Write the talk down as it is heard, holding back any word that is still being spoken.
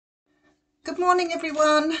Good morning,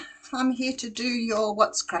 everyone. I'm here to do your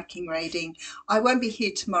What's Cracking reading. I won't be here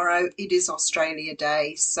tomorrow. It is Australia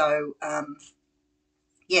Day, so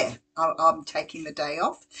yeah, I'm taking the day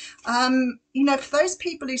off. For those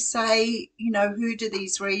people who say, who do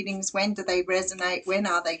these readings, when do they resonate, when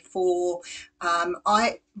are they for?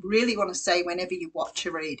 I really want to say whenever you watch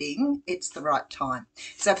a reading, it's the right time.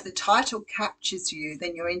 So if the title captures you,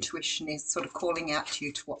 then your intuition is sort of calling out to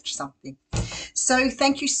you to watch something. So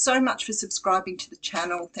thank you so much for subscribing to the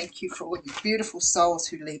channel. Thank you for all you beautiful souls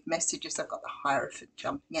who leave messages. I've got the Hierophant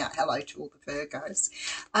jumping out. Hello to all the Virgos.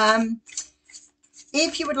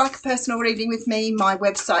 If you would like a personal reading with me, my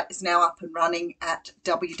website is now up and running at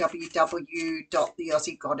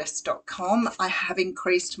www.theaussiegoddess.com. I have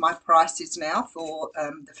increased my prices now for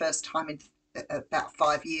the first time in about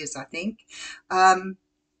 5 years, I think.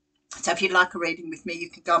 So if you'd like a reading with me, you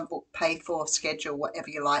can go and book, pay for, schedule, whatever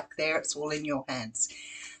you like there. It's all in your hands.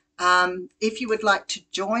 If you would like to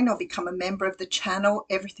join or become a member of the channel,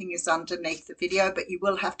 everything is underneath the video, but you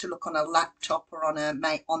will have to look on a laptop or on the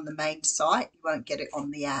main site. You won't get it on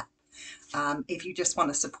the app. If you just want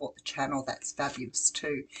to support the channel, that's fabulous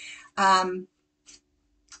too.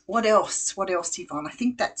 What else, Yvonne? I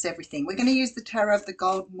think that's everything. We're going to use the Tarot of the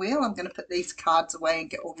Golden Wheel. I'm going to put these cards away and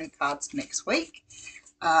get all new cards next week.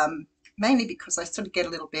 Mainly because I sort of get a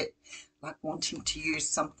little bit like wanting to use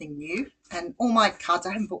something new, and all my cards,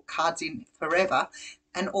 I haven't put cards in forever,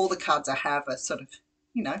 and all the cards I have are sort of,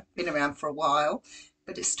 been around for a while,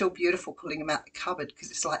 but it's still beautiful pulling them out the cupboard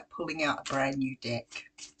because it's like pulling out a brand new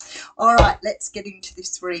deck. All right, let's get into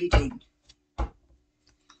this reading.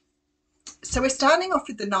 So we're starting off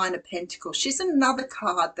with the Nine of Pentacles. She's another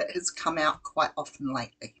card that has come out quite often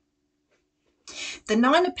lately. The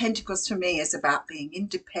Nine of Pentacles for me is about being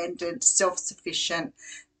independent, self-sufficient.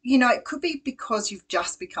 It could be because you've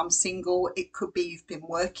just become single. It could be you've been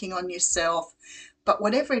working on yourself. But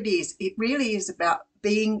whatever it is, it really is about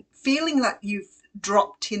feeling like you've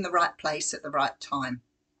dropped in the right place at the right time.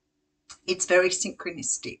 It's very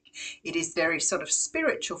synchronistic. It is very sort of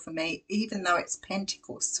spiritual for me, even though it's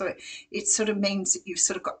pentacles. So it sort of means that you've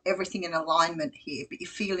sort of got everything in alignment here, but you're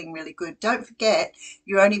feeling really good. Don't forget,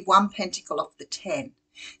 you're only one pentacle off the 10.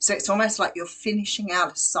 So it's almost like you're finishing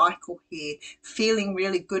out a cycle here, feeling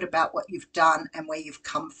really good about what you've done and where you've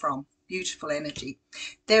come from. Beautiful energy.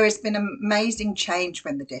 There has been amazing change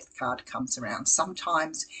when the Death card comes around.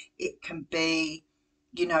 Sometimes it can be,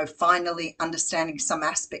 finally understanding some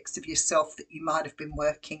aspects of yourself that you might have been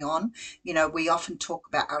working on. We often talk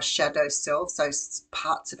about our shadow selves, those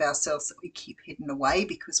parts of ourselves that we keep hidden away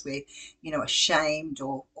because we're, ashamed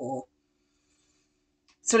or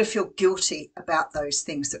sort of feel guilty about those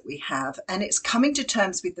things that we have. And it's coming to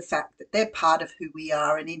terms with the fact that they're part of who we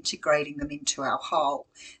are and integrating them into our whole.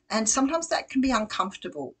 And sometimes that can be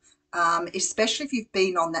uncomfortable. Especially if you've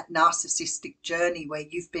been on that narcissistic journey where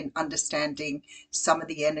you've been understanding some of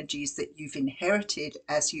the energies that you've inherited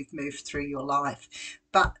as you've moved through your life.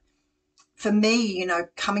 But for me,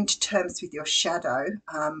 coming to terms with your shadow,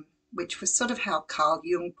 which was sort of how Carl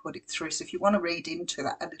Jung put it through. So if you want to read into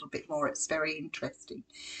that a little bit more, it's very interesting.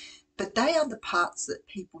 But they are the parts that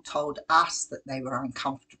people told us that they were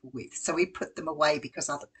uncomfortable with. So we put them away because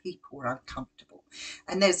other people were uncomfortable.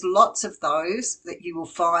 And there's lots of those that you will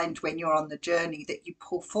find when you're on the journey that you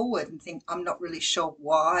pull forward and think, I'm not really sure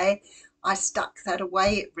why I stuck that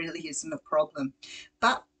away. It really isn't a problem.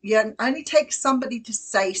 But it only takes somebody to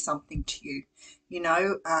say something to you,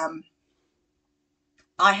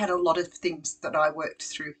 I had a lot of things that I worked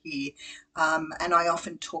through here, and I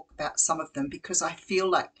often talk about some of them because I feel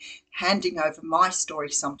like handing over my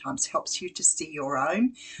story sometimes helps you to see your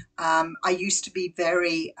own. I used to be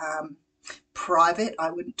very private.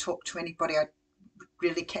 I wouldn't talk to anybody. I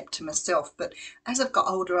really kept to myself. But as I've got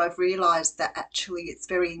older, I've realized that actually it's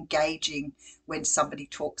very engaging when somebody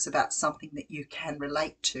talks about something that you can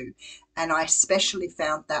relate to. And I especially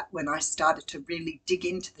found that when I started to really dig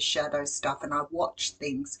into the shadow stuff and I watched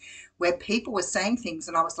things where people were saying things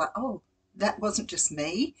and I was like, oh, that wasn't just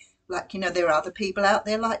me. Like, there are other people out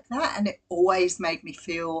there like that. And it always made me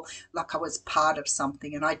feel like I was part of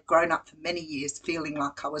something. And I'd grown up for many years feeling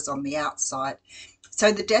like I was on the outside.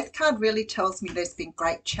 So the Death card really tells me there's been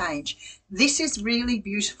great change. This is really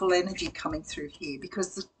beautiful energy coming through here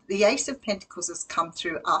because the Ace of Pentacles has come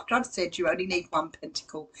through after I've said you only need one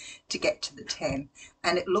pentacle to get to the 10.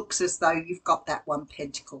 And it looks as though you've got that one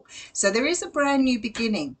pentacle. So there is a brand new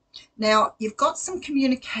beginning. Now, you've got some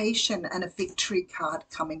communication and a victory card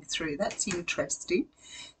coming through. That's interesting.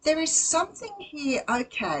 There is something here,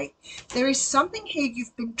 okay. There is something here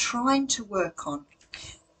you've been trying to work on.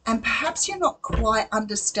 And perhaps you're not quite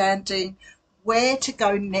understanding where to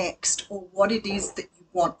go next or what it is that you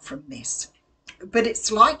want from this. But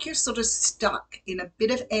it's like you're sort of stuck in a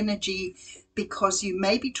bit of energy because you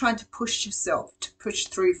may be trying to push yourself to push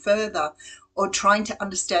through further or trying to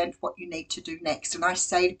understand what you need to do next. And I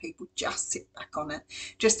say to people, just sit back on it.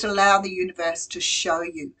 Just allow the universe to show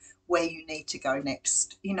you where you need to go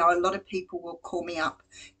next. You know, a lot of people will call me up,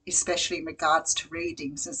 especially in regards to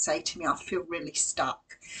readings, and say to me, I feel really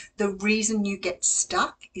stuck. The reason you get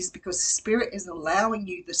stuck is because Spirit is allowing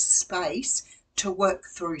you the space to work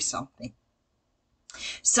through something.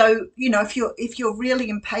 So, you know, if you're really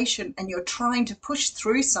impatient and you're trying to push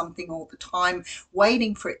through something all the time,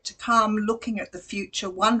 waiting for it to come, looking at the future,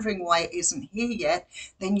 wondering why it isn't here yet,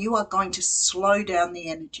 then you are going to slow down the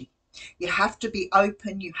energy. You have to be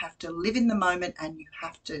open, you have to live in the moment, and you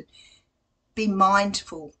have to be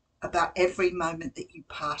mindful about every moment that you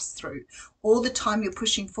pass through. All the time you're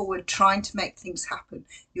pushing forward, trying to make things happen,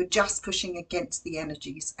 you're just pushing against the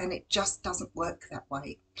energies, and it just doesn't work that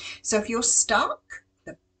way. So if you're stuck,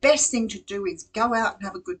 the best thing to do is go out and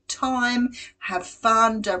have a good time, have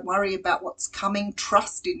fun, don't worry about what's coming,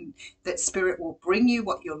 trust in that Spirit will bring you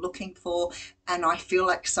what you're looking for. And I feel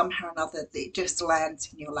like somehow or another it just lands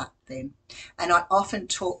in your lap then. And I often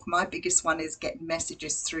talk, my biggest one is getting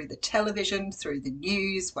messages through the television, through the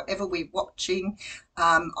news, whatever we're watching.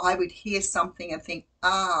 I would hear something and think,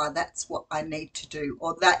 that's what I need to do,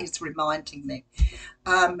 or that is reminding me.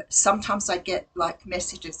 Sometimes I get like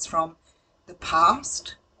messages from the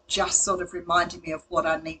past, just sort of reminding me of what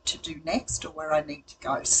I need to do next or where I need to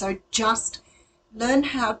go. So just learn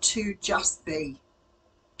how to just be.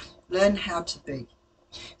 Learn how to be.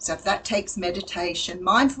 So if that takes meditation,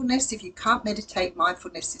 mindfulness, if you can't meditate,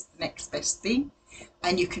 mindfulness is the next best thing.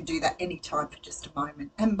 And you can do that anytime for just a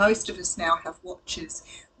moment. And most of us now have watches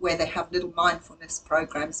where they have little mindfulness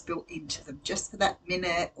programs built into them just for that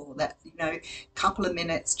minute or that, you know, couple of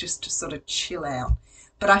minutes just to sort of chill out.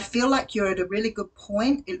 But I feel like you're at a really good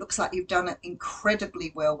point. It looks like you've done it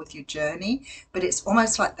incredibly well with your journey, but it's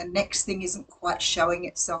almost like the next thing isn't quite showing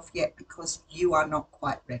itself yet because you are not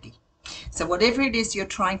quite ready. So whatever it is you're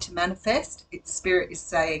trying to manifest, its Spirit is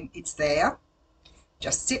saying it's there.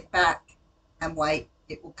 Just sit back and wait.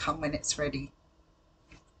 It will come when it's ready.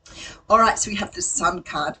 All right, so we have the Sun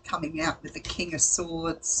card coming out with the King of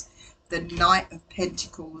Swords, the Knight of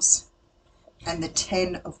Pentacles, and the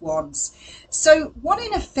 10 of Wands. So what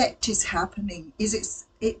in effect is happening is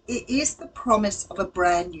it is the promise of a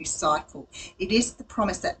brand new cycle. It is the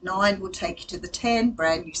promise that 9 will take you to the 10,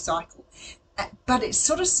 brand new cycle. But it's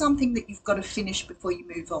sort of something that you've got to finish before you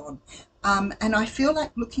move on. And I feel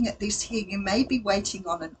like looking at this here, you may be waiting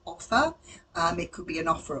on an offer. It could be an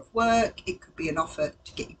offer of work. It could be an offer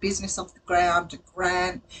to get your business off the ground, a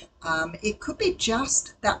grant. It could be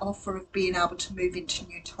just that offer of being able to move into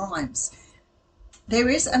new times. There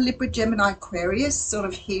is a Libra, Gemini, Aquarius sort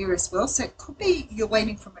of here as well. So it could be you're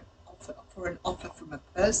waiting for an offer from a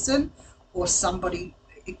person or somebody.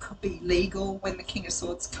 It could be legal when the King of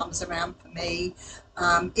Swords comes around for me.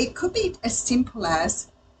 It could be as simple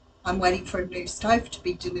as I'm waiting for a new stove to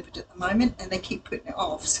be delivered at the moment and they keep putting it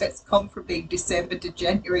off. So it's gone from being December to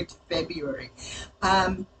January to February.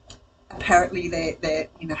 Apparently they're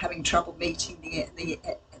having trouble meeting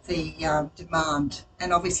the demand,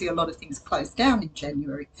 and obviously a lot of things closed down in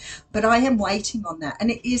January, but I am waiting on that.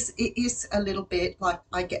 And it is a little bit like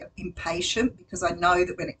I get impatient because I know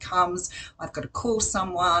that when it comes I've got to call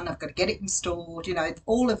someone, I've got to get it installed,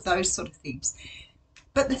 all of those sort of things.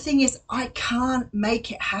 But the thing is, I can't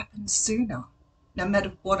make it happen sooner. No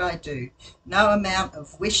matter what I do, no amount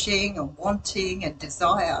of wishing and wanting and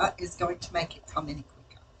desire is going to make it come any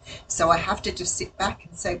quicker. So I have to just sit back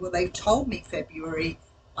and say, well, they've told me February,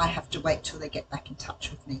 I have to wait till they get back in touch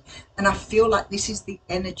with me. And I feel like this is the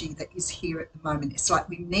energy that is here at the moment. It's like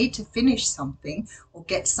we need to finish something or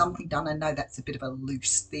get something done. I know that's a bit of a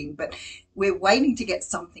loose thing, but we're waiting to get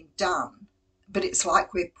something done. But it's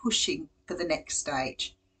like we're pushing for the next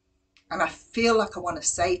stage. And I feel like I want to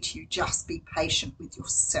say to you, just be patient with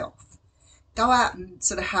yourself. Go out and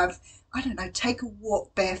sort of have, I don't know, take a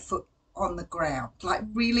walk barefoot on the ground. Like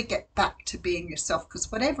really get back to being yourself,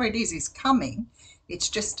 because whatever it is coming. It's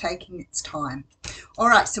just taking its time. All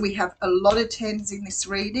right, so we have a lot of 10s in this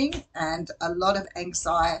reading and a lot of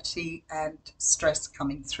anxiety and stress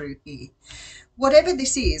coming through here. Whatever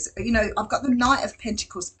this is, I've got the Knight of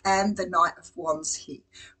Pentacles and the Knight of Wands here.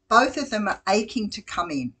 Both of them are aching to come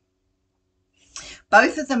in.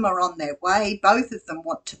 Both of them are on their way. Both of them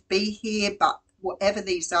want to be here, but whatever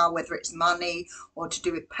these are, whether it's money or to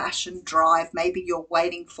do with passion, drive. Maybe you're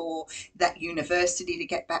waiting for that university to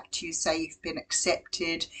get back to you, say you've been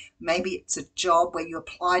accepted. Maybe it's a job where you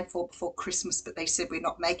applied for before Christmas, but they said we're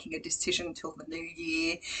not making a decision until the new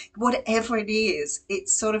year. Whatever it is,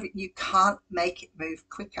 it's sort of, you can't make it move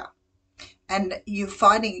quicker. And you're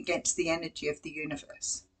fighting against the energy of the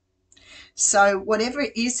universe. So whatever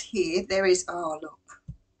it is here, there is, oh, look,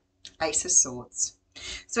 Ace of Swords.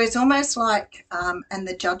 So it's almost like, and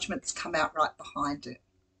the Judgment's come out right behind it.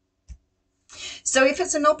 So if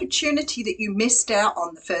it's an opportunity that you missed out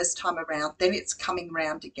on the first time around, then it's coming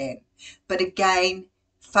round again. But again,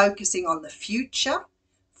 focusing on the future,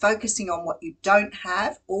 focusing on what you don't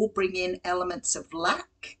have, all bring in elements of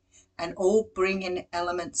lack and all bring in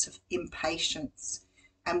elements of impatience.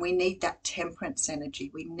 And we need that temperance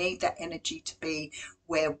energy. We need that energy to be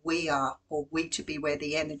where we are, or we to be where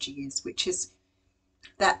the energy is, which is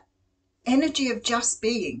that energy of just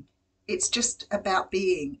being. It's just about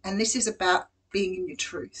being. And this is about being in your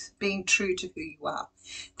truth, being true to who you are.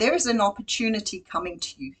 There is an opportunity coming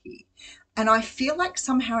to you here. And I feel like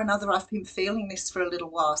somehow or another I've been feeling this for a little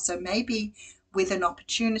while. So maybe with an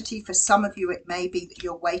opportunity, for some of you, it may be that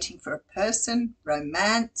you're waiting for a person,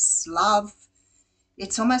 romance, love.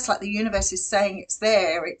 It's almost like the universe is saying it's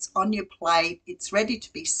there, it's on your plate, it's ready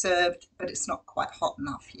to be served, but it's not quite hot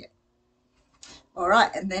enough yet. All right,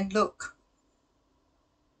 and then look.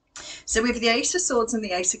 So we have the Ace of Swords and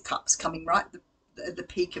the Ace of Cups coming right at the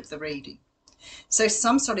peak of the reading. So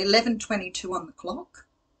some sort of 11:22 on the clock.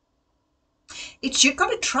 It's, you've got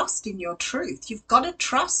to trust in your truth. You've got to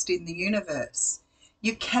trust in the universe.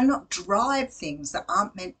 You cannot drive things that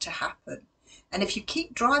aren't meant to happen. And if you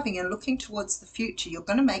keep driving and looking towards the future, you're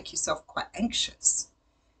going to make yourself quite anxious.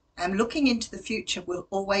 And looking into the future will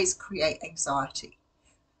always create anxiety.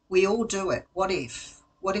 We all do it. What if?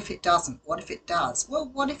 What if it doesn't? What if it does? Well,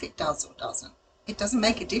 what if it does or doesn't? It doesn't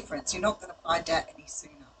make a difference. You're not going to find out any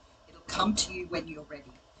sooner. It'll come to you when you're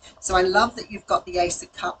ready. So I love that you've got the Ace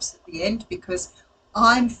of Cups at the end, because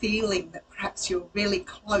I'm feeling that perhaps you're really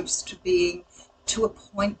close to being to a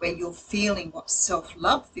point where you're feeling what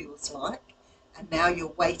self-love feels like, and now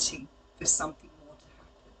you're waiting for something more to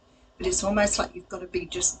happen. But it's almost like you've got to be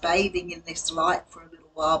just bathing in this light for a little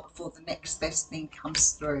while before the next best thing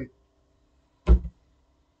comes through.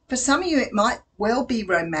 For some of you, it might well be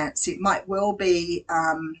romance. It might well be,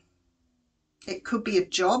 it could be a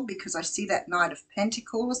job, because I see that Knight of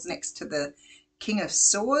Pentacles next to the King of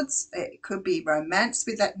Swords. It could be romance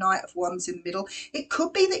with that Knight of Wands in the middle. It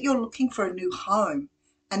could be that you're looking for a new home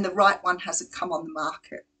and the right one hasn't come on the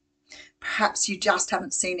market. Perhaps you just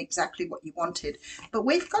haven't seen exactly what you wanted. But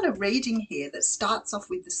we've got a reading here that starts off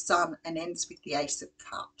with the Sun and ends with the Ace of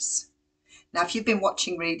Cups. Now, if you've been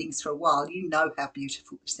watching readings for a while, you know how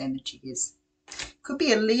beautiful this energy is. Could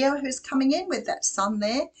be a Leo who's coming in with that Sun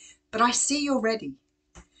there, but I see you're ready.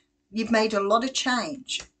 You've made a lot of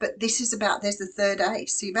change, but this is about, there's the third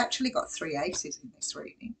ace. So you've actually got 3 aces in this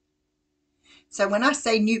reading. So when I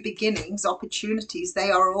say new beginnings, opportunities,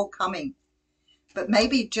 they are all coming. But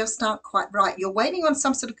maybe just aren't quite right. You're waiting on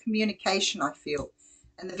some sort of communication, I feel,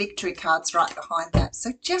 and the Victory card's right behind that.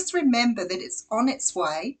 So just remember that it's on its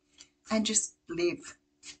way, and just live.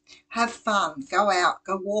 Have fun. Go out.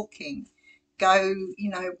 Go walking. Go,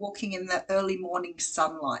 walking in the early morning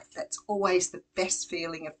sunlight. That's always the best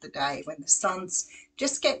feeling of the day, when the sun's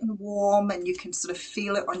just getting warm and you can sort of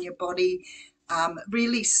feel it on your body.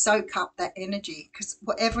 Really soak up that energy, because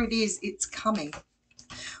whatever it is, it's coming.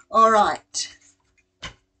 All right.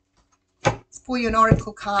 Let's pull you an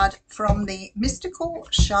oracle card from the Mystical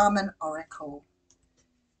Shaman Oracle.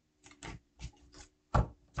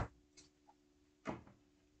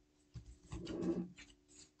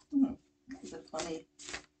 There's a funny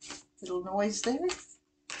little noise there.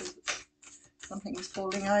 Something's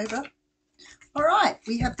falling over. All right,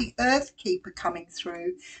 we have the Earth Keeper coming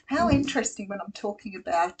through. How interesting when I'm talking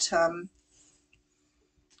about,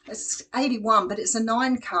 it's 81, but it's a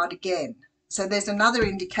 9 card again. So there's another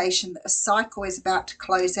indication that a cycle is about to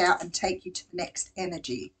close out and take you to the next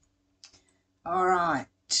energy. All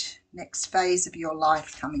right, next phase of your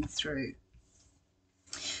life coming through.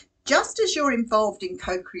 Just as you're involved in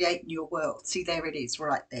co-creating your world, see, there it is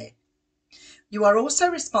right there, you are also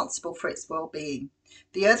responsible for its well-being.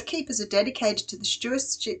 The Earth Keepers are dedicated to the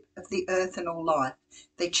stewardship of the earth and all life.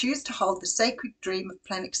 They choose to hold the sacred dream of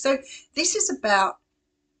planets. So this is about,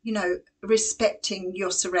 respecting your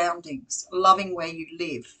surroundings, loving where you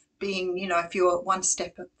live, being, if you're one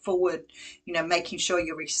step forward, making sure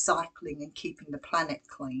you're recycling and keeping the planet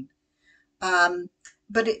clean.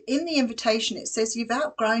 But in the invitation, it says you've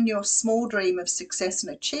outgrown your small dream of success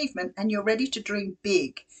and achievement, and you're ready to dream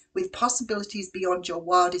big with possibilities beyond your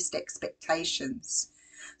wildest expectations.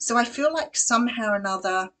 So I feel like somehow or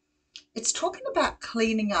another, it's talking about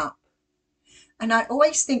cleaning up. And I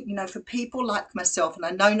always think, for people like myself, and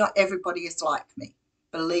I know not everybody is like me,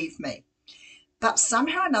 believe me, but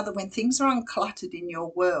somehow or another, when things are uncluttered in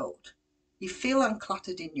your world, you feel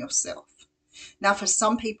uncluttered in yourself. Now, for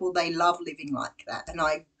some people, they love living like that. And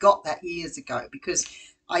I got that years ago because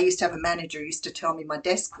I used to have a manager who used to tell me my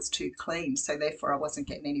desk was too clean, so therefore I wasn't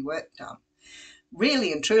getting any work done.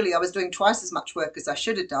 Really and truly, I was doing twice as much work as I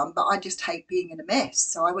should have done, but I just hate being in a mess.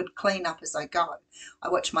 So I would clean up as I go. I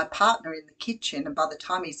watch my partner in the kitchen, and by the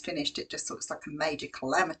time he's finished, it just looks like a major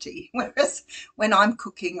calamity. Whereas when I'm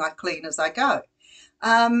cooking, I clean as I go.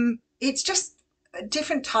 It's just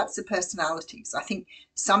different types of personalities. I think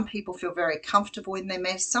some people feel very comfortable in their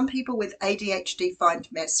mess. Some people with ADHD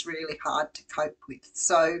find mess really hard to cope with.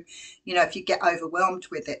 So, if you get overwhelmed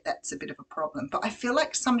with it, that's a bit of a problem. But I feel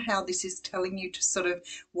like somehow this is telling you to sort of,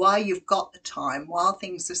 while you've got the time, while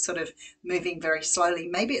things are sort of moving very slowly,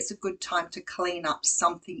 maybe it's a good time to clean up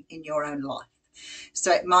something in your own life.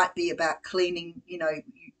 So it might be about cleaning,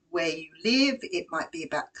 where you live. It might be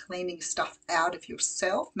about cleaning stuff out of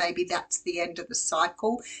yourself. Maybe that's the end of the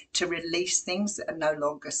cycle, to release things that are no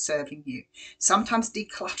longer serving you. Sometimes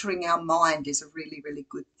decluttering our mind is a really, really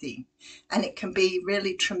good thing. And it can be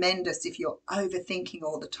really tremendous if you're overthinking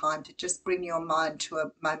all the time, to just bring your mind to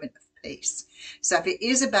a moment of peace. So if it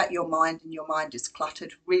is about your mind and your mind is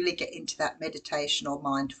cluttered, really get into that meditation or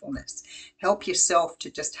mindfulness. Help yourself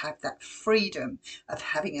to just have that freedom of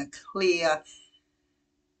having a clear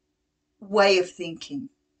way of thinking.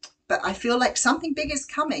 But I feel like something big is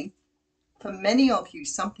coming. For many of you,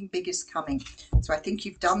 something big is coming. So I think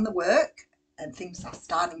you've done the work and things are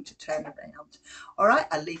starting to turn around. All right,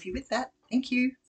 I'll leave you with that. Thank you.